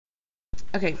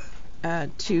Okay,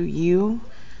 2u,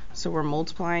 so we're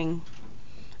multiplying.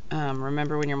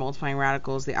 Remember, when you're multiplying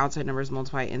radicals, the outside numbers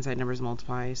multiply, inside numbers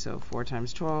multiply. So 4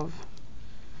 times 12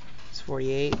 is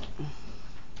 48.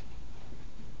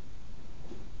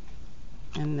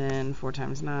 And then 4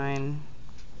 times 9,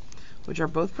 which are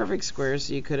both perfect squares,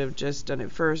 so you could have just done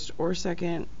it first or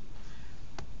second.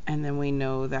 And then we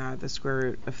know that the square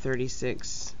root of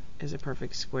 36 is a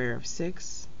perfect square of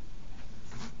 6.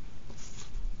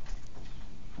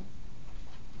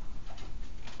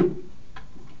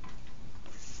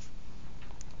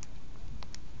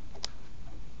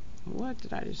 What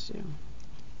did I just do?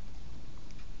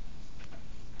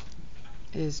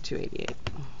 Is 288.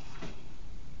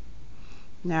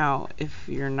 Now, if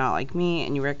you're not like me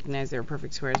and you recognize they were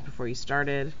perfect squares before you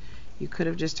started, you could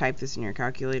have just typed this in your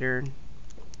calculator.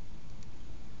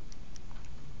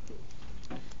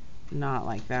 Not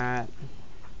like that.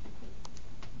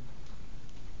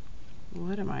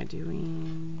 What am I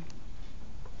doing?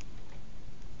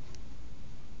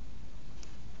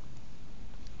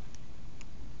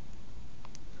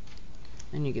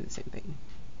 And you get the same thing.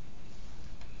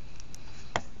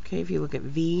 Okay, if you look at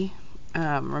V,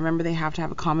 remember they have to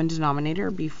have a common denominator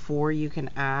before you can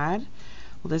add.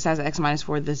 Well, this has x minus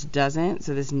 4, this doesn't,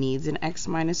 so this needs an x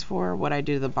minus 4. What I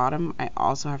do to the bottom, I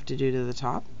also have to do to the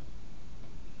top.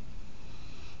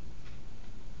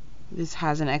 This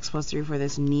has an x plus 3 for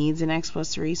this needs an x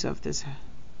plus 3, so if this...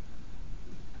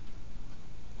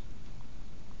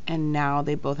 And now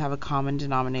they both have a common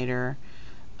denominator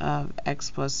of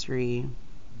x plus 3,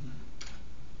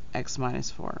 x minus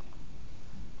 4.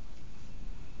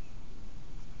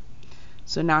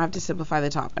 So now I have to simplify the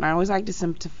top. And I always like to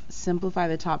simplify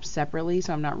the top separately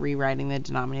so I'm not rewriting the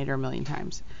denominator a million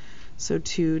times. So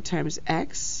 2 times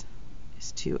x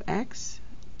is 2x.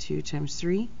 2 times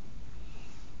 3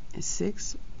 is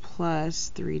 6, plus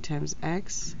 3 times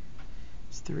x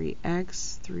is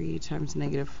 3x. 3 times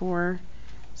negative 4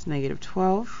 is negative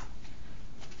 12.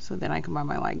 So then I combine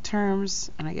my like terms,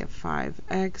 and I get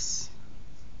 5x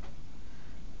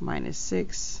minus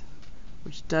 6,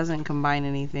 which doesn't combine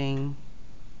anything,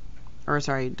 or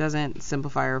sorry, doesn't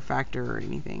simplify or factor or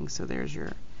anything. So there's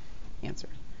your answer.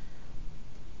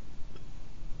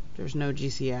 There's no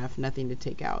GCF, nothing to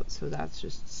take out, so that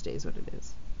just stays what it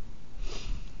is.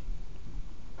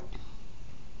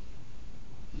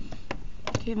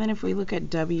 Okay, then if we look at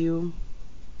W,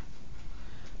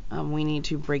 we need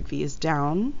to break these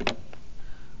down.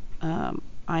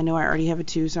 I know I already have a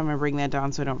 2, so I'm going to bring that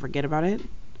down so I don't forget about it.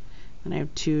 Then I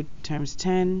have 2 times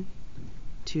 10,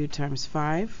 2 times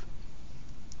 5.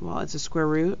 Well, it's a square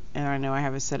root, and I know I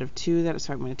have a set of 2,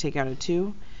 so I'm going to take out a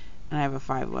 2, and I have a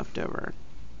 5 left over.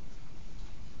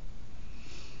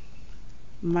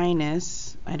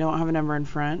 Minus, I don't have a number in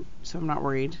front, so I'm not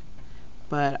worried,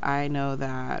 but I know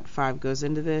that 5 goes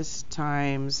into this,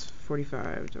 times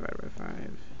 45 divided by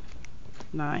 5,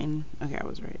 9. Okay, I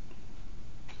was right.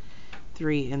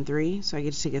 3 and 3, so I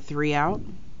get to take a 3 out,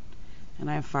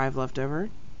 and I have 5 left over.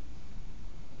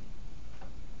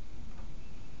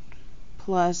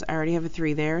 Plus, I already have a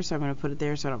 3 there, so I'm going to put it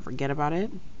there so I don't forget about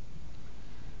it.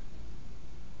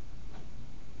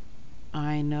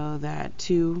 I know that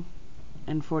 2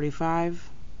 and 45,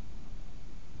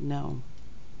 no.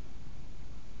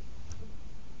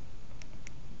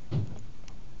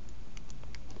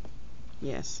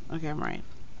 Yes, okay, I'm right.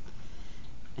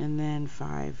 And then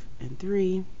 5 and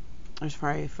 3, there's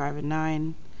 5 and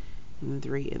 9, and then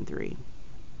 3 and 3.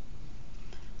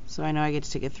 So I know I get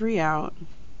to take a 3 out,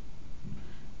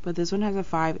 but this one has a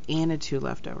 5 and a 2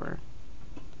 left over.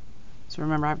 So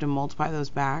remember, I have to multiply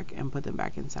those back and put them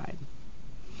back inside.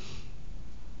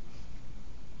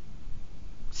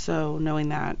 So knowing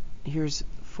that, here's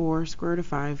 4 square root of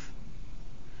 5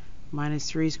 minus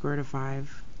 3 square root of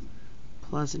 5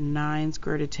 plus 9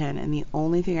 square root of 10, and the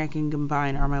only thing I can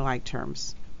combine are my like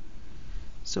terms.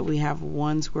 So we have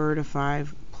 1 square root of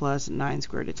 5 plus 9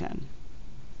 square root of 10.